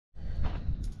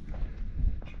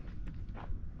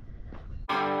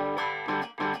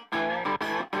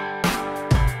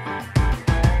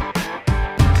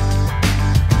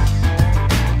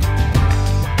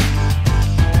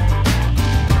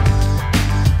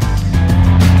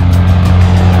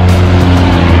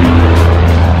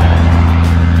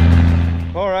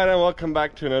welcome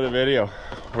back to another video.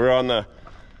 We're on the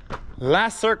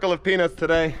last circle of peanuts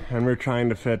today, and we're trying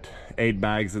to fit 8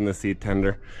 bags in the seed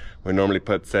tender. We normally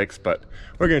put 6, but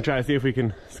we're gonna try to see if we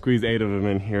can squeeze 8 of them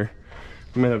in here.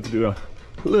 We might have to do a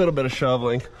little bit of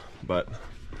shoveling, but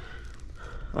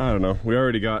I don't know. We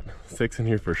already got 6 in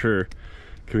here for sure.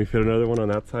 Can we fit another one on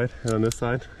that side and on this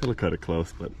side? It'll cut it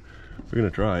close, but we're gonna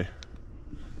try.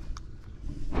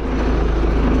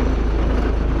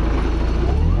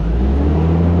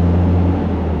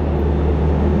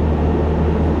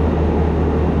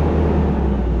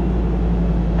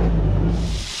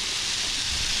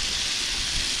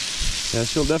 Yeah,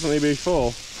 she'll definitely be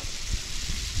full.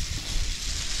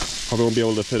 Probably won't be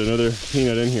able to fit another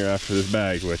peanut in here after this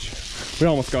bag, which we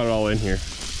almost got it all in here.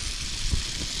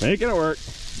 Making it work.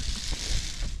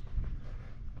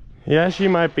 Yeah, she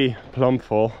might be plumb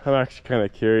full. I'm actually kind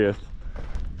of curious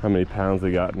how many pounds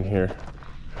we got in here.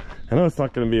 I know it's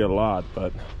not going to be a lot,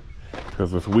 but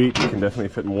because with wheat you can definitely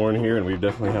fit more in here, and we've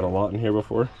definitely had a lot in here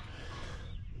before.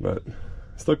 But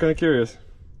still kind of curious.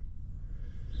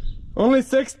 Only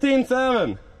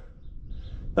 16.7.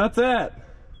 That's it.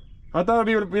 I thought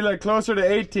it would be like closer to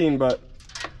 18, but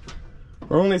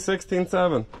we're only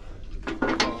 16.7.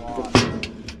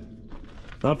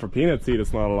 Not for peanut seed,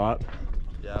 it's not a lot.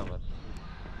 Yeah, but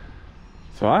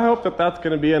so I hope that that's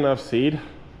going to be enough seed.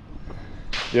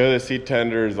 The other seed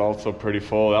tender is also pretty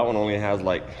full. That one only has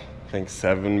like, I think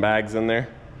 7 bags in there.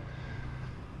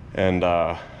 And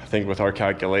I think with our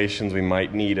calculations, we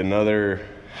might need another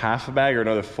half a bag or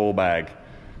another full bag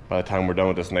by the time we're done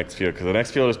with this next field, because the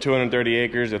next field is 230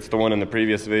 acres. It's the one in the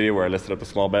previous video where I listed up the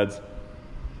small beds.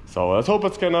 So let's hope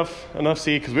it's got enough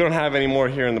seed, because we don't have any more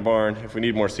here in the barn. If we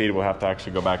need more seed, we'll have to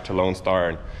actually go back to Lone Star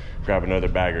and grab another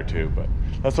bag or 2. But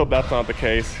let's hope that's not the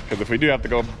case, because if we do have to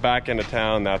go back into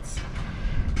town, that's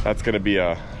going to be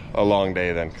a long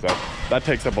day then, because that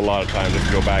takes up a lot of time just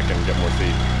to go back and get more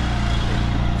seed.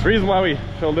 It's the reason why we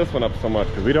filled this one up so much,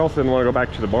 because we also didn't want to go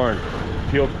back to the barn.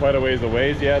 Field's quite a ways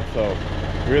away yet, so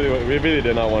we really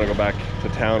did not want to go back to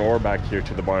town or back here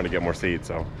to the barn to get more seed.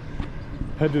 So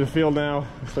head to the field now.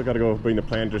 We still got to go bring the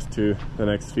planters to the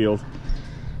next field,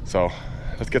 so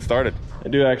let's get started. I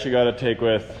do actually got to take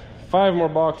with 5 more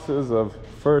boxes of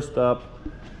First Up,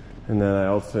 and then I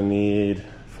also need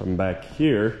from back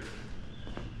here,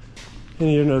 I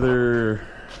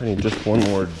need just 1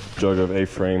 more jug of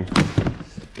A-frame.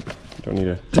 Don't need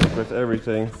to take with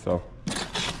everything, so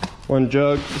 1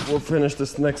 jug. We'll finish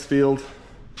this next field.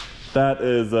 That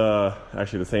is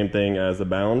actually the same thing as a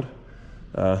Bound.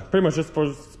 Pretty much just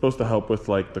supposed to help with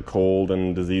like the cold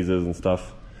and diseases and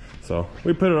stuff. So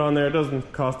we put it on there. It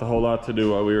doesn't cost a whole lot to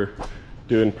do what we were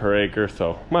doing per acre,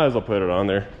 so might as well put it on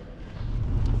there.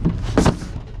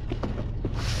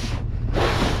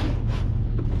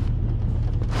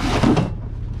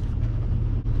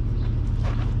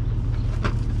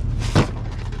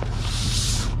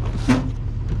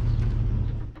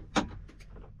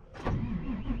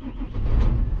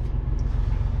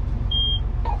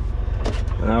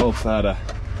 I also had to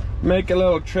make a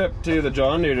little trip to the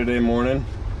John Deere today morning.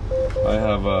 I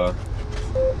have a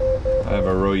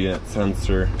row unit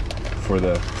sensor for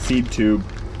the seed tube.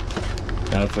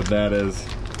 That's what that is.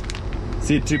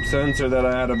 Seed tube sensor that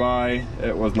I had to buy.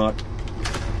 It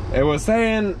was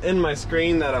saying in my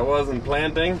screen that I wasn't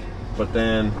planting, but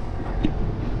then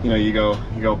you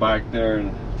go back there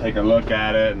and take a look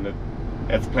at it, and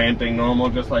it's planting normal,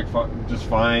 just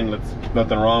fine.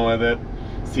 Nothing wrong with it.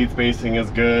 Seed spacing is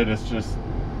good. It's just,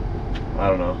 I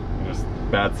don't know, just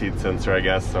bad seed sensor, I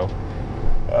guess. So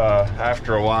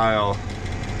after a while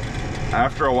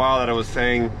that it was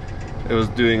saying it was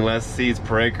doing less seeds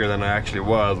per acre than it actually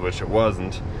was, which it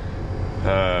wasn't,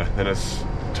 then it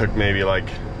took maybe like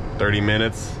 30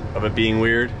 minutes of it being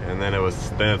weird, and then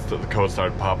the code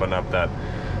started popping up that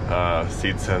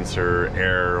seed sensor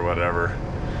error or whatever.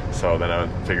 So then I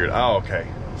figured, oh, okay,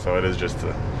 so it is just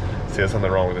see, there's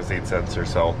something wrong with the seed sensor.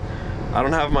 So I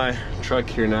don't have my truck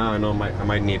here now. I know I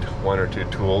might need 1 or 2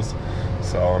 tools,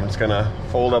 so I'm just gonna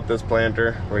fold up this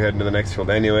planter. We're heading to the next field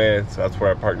anyway, so that's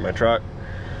where I parked my truck.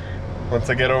 Once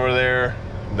I get over there,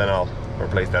 then I'll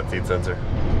replace that seed sensor.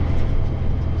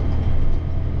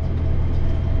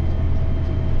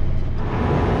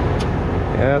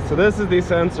 Yeah, so this is the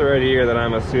sensor right here that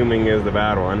I'm assuming is the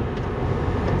bad one.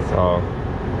 So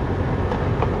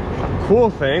cool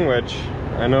thing, which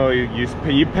I know you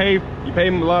pay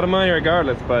a lot of money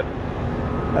regardless, but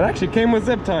it actually came with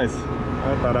zip ties.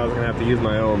 I thought I was gonna have to use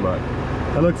my own, but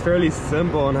it looks fairly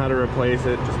simple on how to replace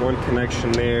it. Just 1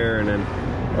 connection there, and then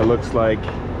it looks like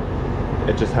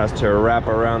it just has to wrap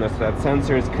around this. That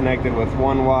sensor is connected with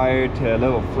 1 wire to a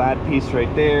little flat piece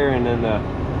right there, and then the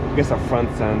I guess a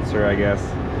front sensor, I guess.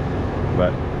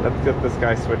 But let's get this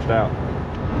guy switched out.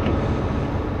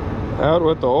 Out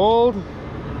with the old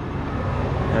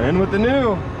and in with the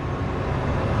new.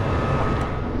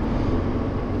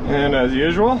 And as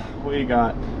usual, we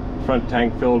got front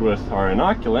tank filled with our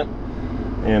inoculant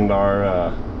and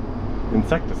our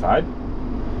insecticide.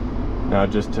 Now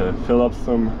just to fill up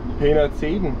some peanut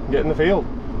seed and get in the field.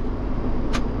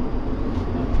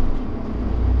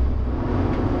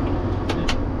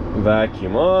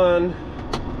 Vacuum on,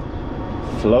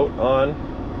 float on,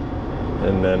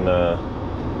 and then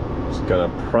just gonna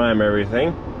prime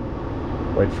everything.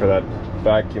 Wait for that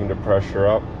vacuum to pressure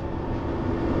up.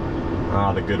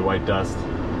 Ah, the good white dust.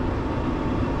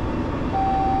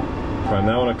 Prime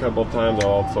that one a couple times.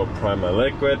 I'll also prime my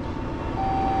liquid.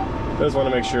 Just want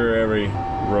to make sure every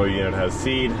row unit has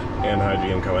seed and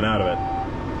hydrogen coming out of it.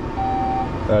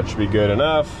 That should be good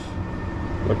enough.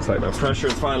 Looks like my pressure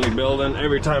is finally building.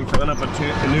 Every time filling up a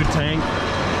new tank,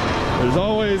 there's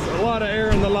always a lot of air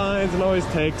in the lines and always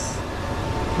takes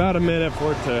about a minute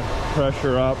for it to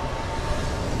pressure up.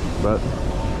 But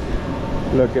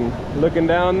looking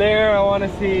down there, I want to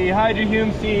see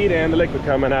hydrogen seed and the liquid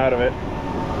coming out of it.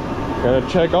 Gonna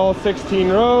check all 16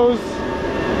 rows.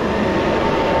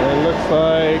 And looks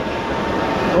like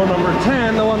row number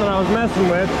 10, the one that I was messing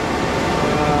with,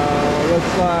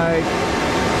 looks like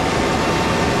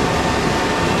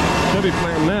should be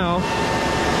planting now.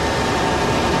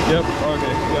 Yep,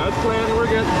 okay, yeah, it's planting, we're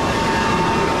good.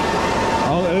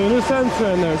 There's a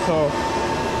sensor in there, so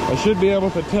I should be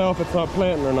able to tell if it's not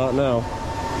planting or not now.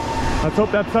 Let's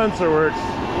hope that sensor works.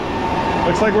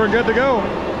 Looks like we're good to go.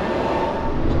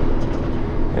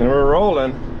 And we're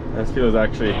rolling. This field is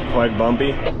actually quite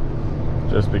bumpy,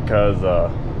 just because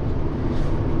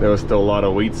there was still a lot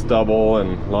of wheat stubble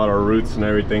and a lot of roots and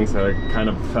everything, so it kind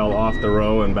of fell off the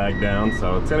row and back down.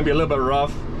 So it's gonna be a little bit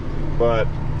rough, but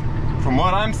from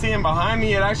what I'm seeing behind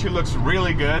me, it actually looks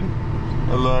really good.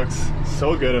 It looks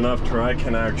so good enough to where I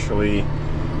can actually,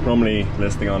 normally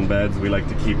listing on beds, we like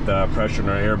to keep the pressure in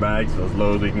our airbags as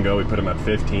low as we can go. We put them at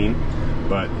 15,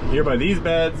 but here by these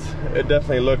beds, it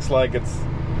definitely looks like it's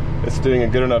doing a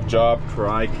good enough job where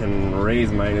I can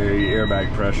raise my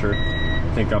airbag pressure.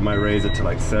 I think I might raise it to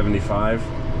like 75.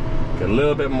 Get a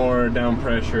little bit more down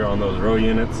pressure on those row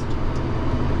units.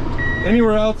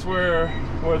 Anywhere else where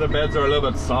the beds are a little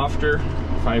bit softer,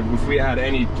 if we had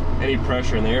any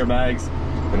pressure in the airbags,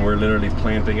 then we're literally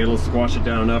planting, it'll squash it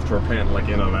down enough to we're planting like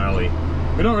in a valley.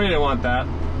 We don't really want that,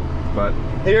 but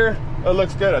here it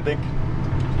looks good. I think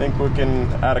we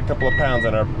can add a couple of pounds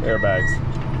in our airbags.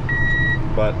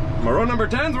 But my row number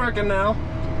 10's working now.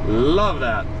 Love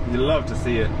that. You love to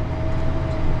see it.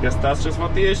 Guess that's just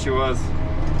what the issue was.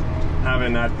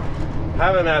 Having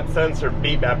that sensor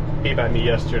beep at me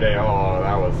yesterday. Oh,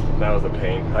 that was a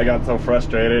pain. I got so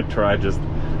frustrated. I just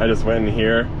went in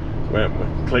here,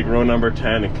 clicked row number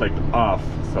 10 and clicked off.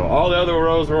 So all the other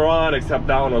rows were on except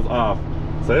that one was off.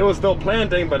 So it was still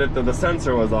planting, but the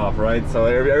sensor was off, right? So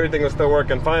everything was still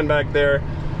working fine back there,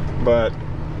 but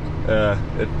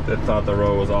it thought the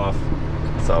row was off.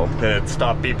 So it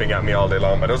stopped beeping at me all day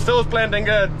long, but it still was planting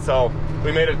good. So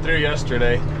we made it through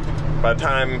yesterday. By the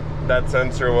time that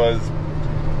sensor was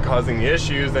causing the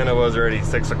issues, then it was already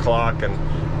 6 o'clock and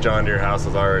John Deere house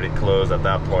was already closed at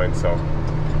that point. So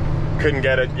couldn't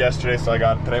get it yesterday, so I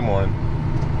got it today morning.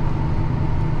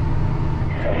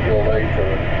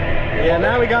 Yeah,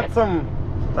 now we got some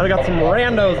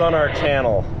randos on our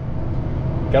channel.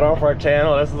 Get off our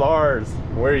channel, this is ours.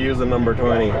 We're using number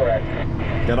 20.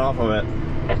 Get off of it.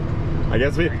 I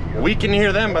guess we can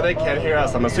hear them, but they can't hear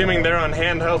us. I'm assuming they're on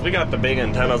handhelds. We got the big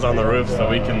antennas on the roof, so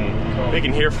we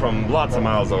can hear from lots of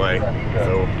miles away.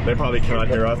 So they probably cannot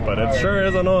hear us, but it sure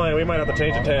is annoying. We might have to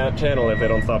change the channel if they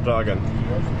don't stop talking,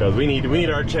 because we need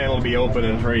our channel to be open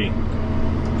and free.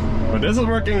 But this is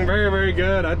working very, very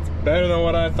good. That's better than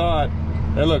what I thought.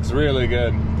 It looks really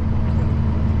good.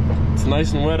 It's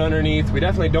nice and wet underneath. We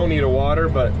definitely don't need a water,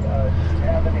 but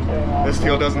this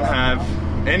field doesn't have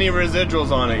any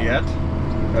residuals on it yet,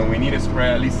 and we need to spray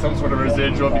at least some sort of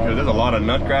residual because there's a lot of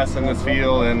nutgrass in this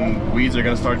field and weeds are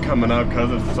going to start coming up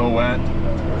because it's so wet.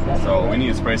 So we need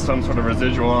to spray some sort of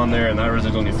residual on there, and that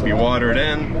residual needs to be watered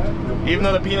in. Even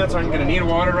though the peanuts aren't going to need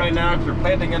water right now because we're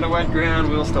planting in the wet ground,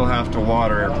 we'll still have to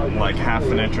water like half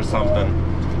an inch or something,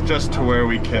 just to where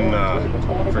we can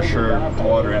for sure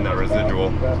water in that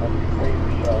residual.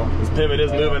 This pivot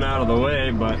is moving out of the way,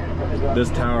 but this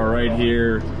tower right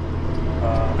here,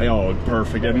 oh,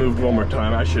 perfect. It moved one more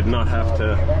time. I should not have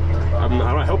to.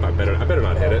 I hope I better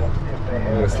not hit it.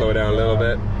 I'm gonna slow down a little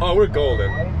bit. Oh, we're golden.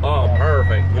 Oh,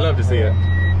 perfect. You love to see it.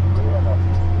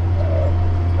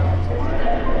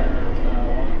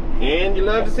 And you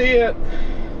love to see it.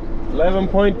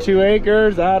 11.2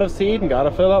 acres out of seed and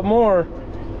gotta fill up more.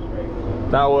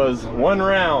 That was one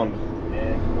round,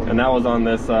 and that was on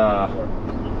this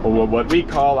what we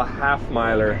call a half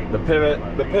miler. The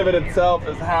pivot itself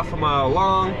is half a mile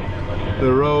long.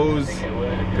 The rows,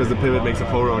 because the pivot makes a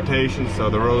full rotation, so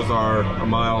the rows are a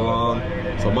mile long.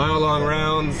 So mile long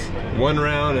rounds, one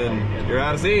round, and you're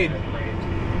out of seed.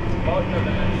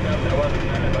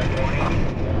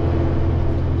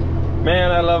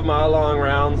 Man, I love mile long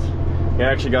rounds. You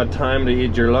actually got time to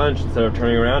eat your lunch instead of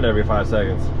turning around every 5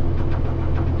 seconds.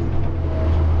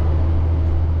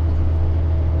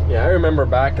 Yeah, I remember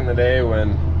back in the day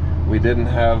when we didn't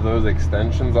have those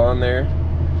extensions on there,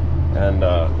 and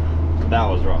that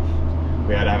was rough.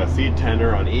 We had to have a seed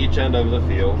tender on each end of the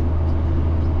field,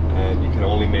 and you can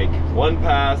only make one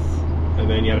pass, and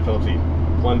then you had to fill up seed.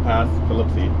 One pass, fill up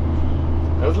seed.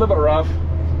 It was a little bit rough.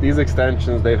 These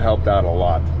extensions, they've helped out a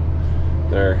lot.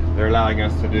 They're allowing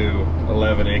us to do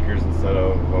 11 acres instead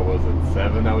of, what was it,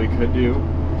 7 that we could do,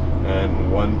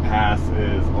 and one pass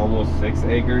is almost 6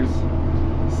 acres.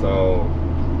 So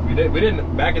we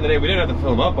didn't back in the day, we didn't have to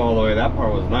fill them up all the way. That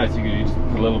part was nice. You could just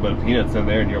put a little bit of peanuts in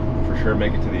there and you'll for sure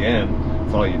make it to the end.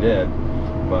 That's all you did.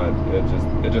 But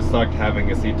it just sucked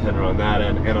having a seed tender on that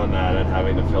end and on that end,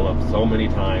 having to fill up so many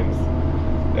times.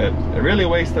 It really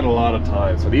wasted a lot of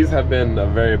time. So these have been a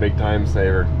very big time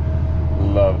saver.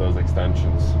 Love those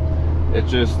extensions.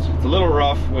 It's a little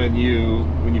rough when you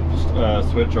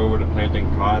switch over to planting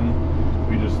cotton.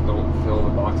 We just don't fill the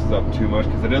boxes up too much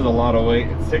because it is a lot of weight.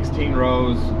 It's 16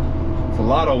 rows. It's a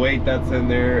lot of weight that's in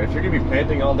there. If you're gonna be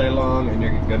planting all day long and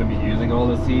you're gonna be using all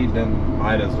the seed, then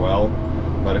might as well.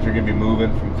 But if you're gonna be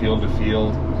moving from field to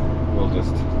field, we'll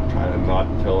just try to not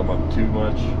fill them up too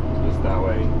much. Just that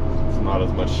way it's not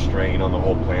as much strain on the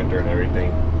whole planter and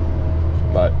everything.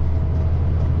 But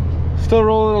still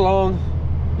rolling along.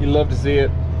 You love to see it.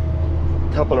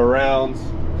 Couple of rounds,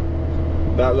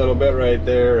 that little bit right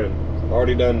there, and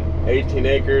already done 18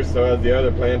 acres, so as the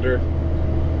other planter.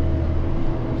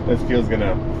 This field's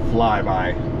gonna fly by,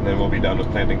 and then we'll be done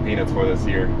with planting peanuts for this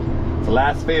year. It's the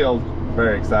last field,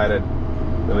 very excited.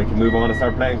 Then we can move on to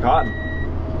start planting cotton.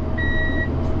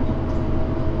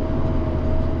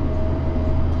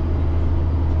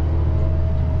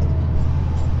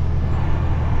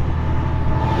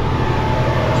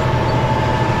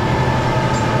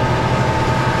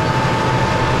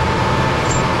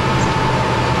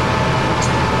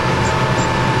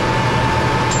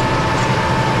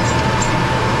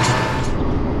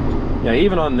 Yeah,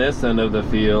 even on this end of the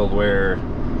field where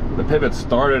the pivot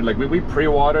started, like we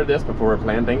pre-watered this before we're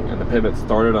planting, and the pivot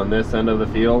started on this end of the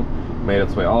field, made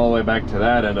its way all the way back to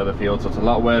that end of the field, so it's a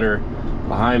lot wetter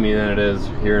behind me than it is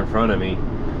here in front of me.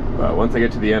 But once I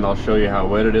get to the end, I'll show you how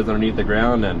wet it is underneath the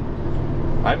ground, and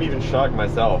I'm even shocked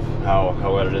myself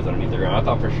how wet it is underneath the ground. I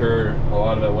thought for sure a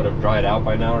lot of it would have dried out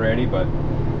by now already, but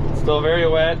it's still very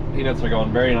wet. Peanuts are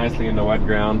going very nicely into wet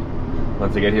ground.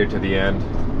 Once I get here to the end,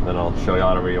 then I'll show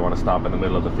y'all where you want to stop in the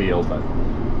middle of the field. But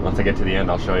once I get to the end,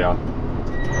 I'll show y'all.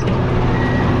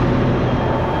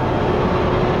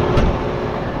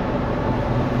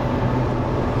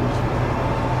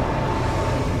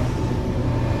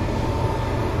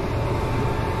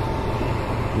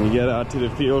 When you get out to the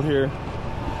field here,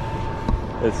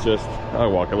 it's just,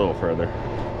 I'll walk a little further.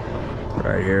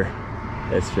 Right here,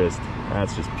 that's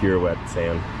just pure wet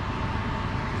sand.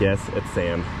 Yes, it's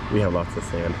sand. We have lots of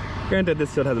sand. Granted,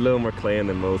 this field has a little more clay in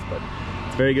than most, but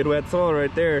it's very good wet soil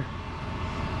right there.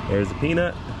 There's a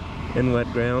peanut in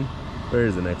wet ground.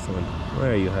 Where's the next one?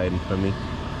 Where are you hiding from me?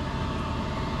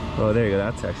 Oh, there you go.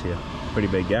 That's actually a pretty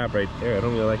big gap right there. I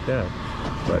don't really like that.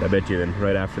 But I bet you then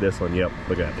right after this one, yep,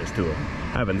 look at that, there's two of them.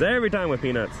 Happens every time with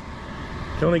peanuts.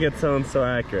 Can only get sown so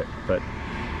accurate, but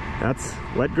that's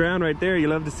wet ground right there. You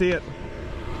love to see it.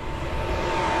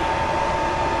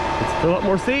 Let's fill up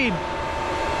more seed.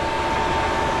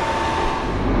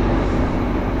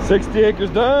 60 acres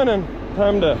done, and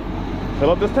time to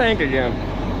fill up this tank again.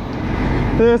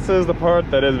 This is the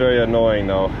part that is very annoying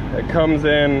though. It comes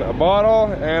in a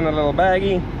bottle and a little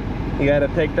baggie. You gotta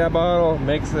take that bottle,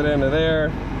 mix it into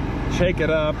there, shake it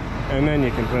up, and then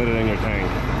you can put it in your tank.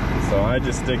 So I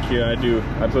just stick here,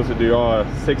 I'm supposed to do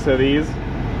 6 of these,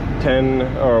 10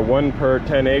 or 1 per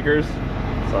 10 acres.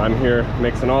 So I'm here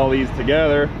mixing all these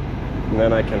together, and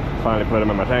then I can finally put them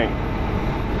in my tank.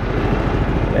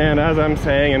 And as I'm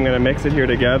saying, I'm gonna mix it here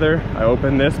together. I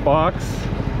open this box,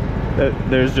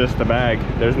 there's just a bag.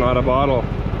 There's not a bottle.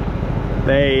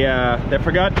 They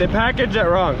packaged it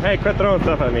wrong. Hey, quit throwing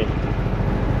stuff at me.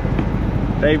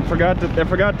 They forgot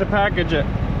to package it.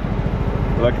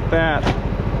 Look at that.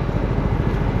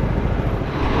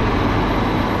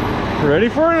 Ready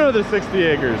for another 60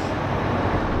 acres.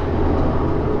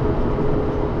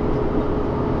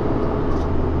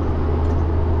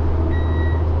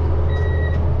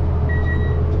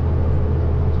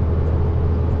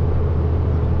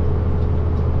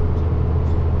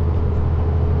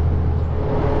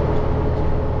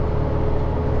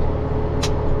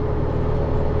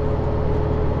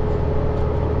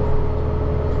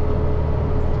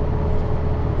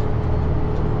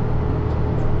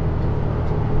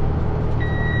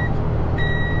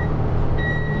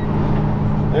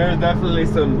 There's definitely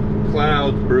some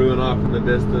clouds brewing off in the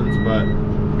distance, but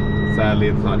sadly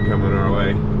it's not coming our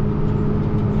way.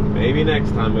 Maybe next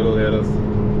time it'll hit us.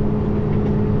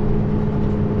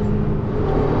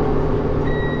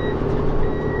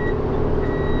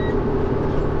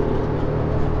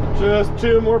 Just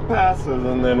 2 more passes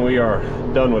and then we are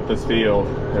done with this field.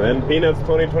 And then Peanuts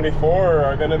 2024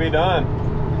 are gonna be done.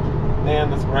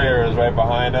 And the sprayer is right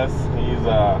behind us. He's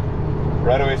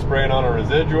right away spraying on a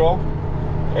residual.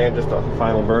 And just a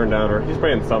final burn down, or he's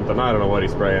spraying something. I don't know what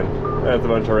he's spraying. That's a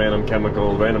bunch of random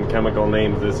chemical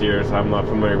names this year, so I'm not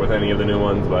familiar with any of the new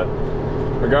ones. But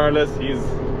regardless,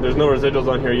 there's no residuals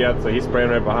on here yet, so he's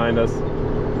spraying right behind us.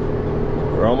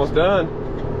 We're almost done.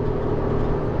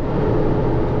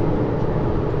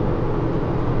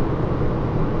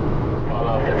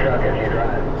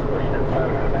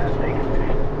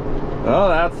 Oh,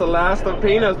 that's the last of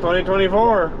Peanuts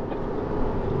 2024.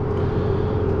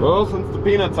 Well, since the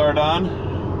peanuts are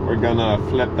done, we're gonna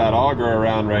flip that auger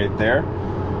around right there,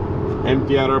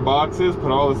 empty out our boxes,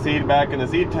 put all the seed back in the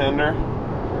seed tender.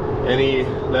 Any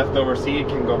leftover seed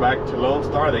can go back to Lone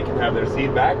Star. They can have their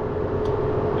seed back,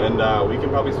 and we can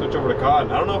probably switch over to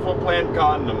cotton. I don't know if we'll plant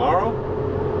cotton tomorrow,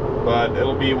 but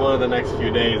it'll be one of the next few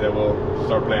days that we'll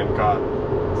start planting cotton.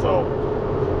 So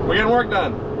we're getting work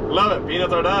done. Love it.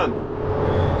 Peanuts are done.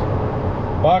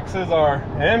 Boxes are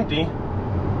empty.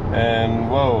 And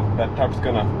whoa, that tarp's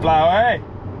gonna fly away.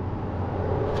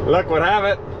 Look what have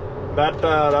it.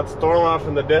 That storm off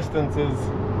in the distance is,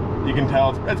 you can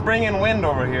tell it's bringing wind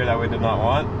over here that we did not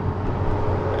want.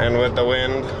 And with the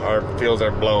wind, our fields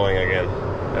are blowing again.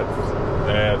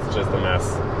 It's just a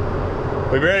mess.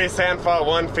 We barely sand fought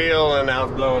one field and now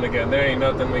it's blowing again. There ain't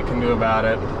nothing we can do about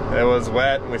it. It was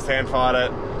wet, we sand fought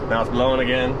it, now it's blowing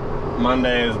again.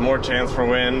 Monday is more chance for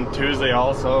wind. Tuesday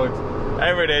also.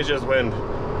 Every day's just wind.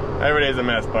 Every day's a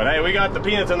mess, but hey, we got the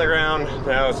peanuts in the ground.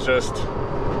 Now it's just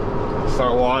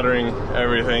start watering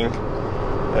everything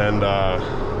and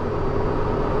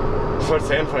start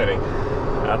sand fighting.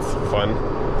 That's fun.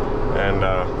 And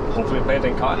hopefully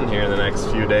planting cotton here in the next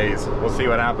few days. We'll see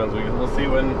what happens. We'll see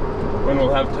when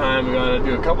we'll have time. We're gonna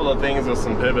do a couple of things with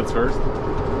some pivots first.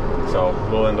 So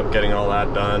we'll end up getting all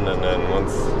that done, and then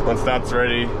once that's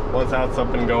ready, once that's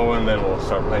up and going, then we'll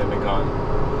start planting cotton.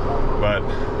 But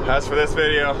as for this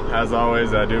video, as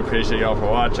always, I do appreciate y'all for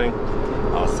watching.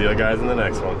 I'll see you guys in the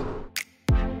next one.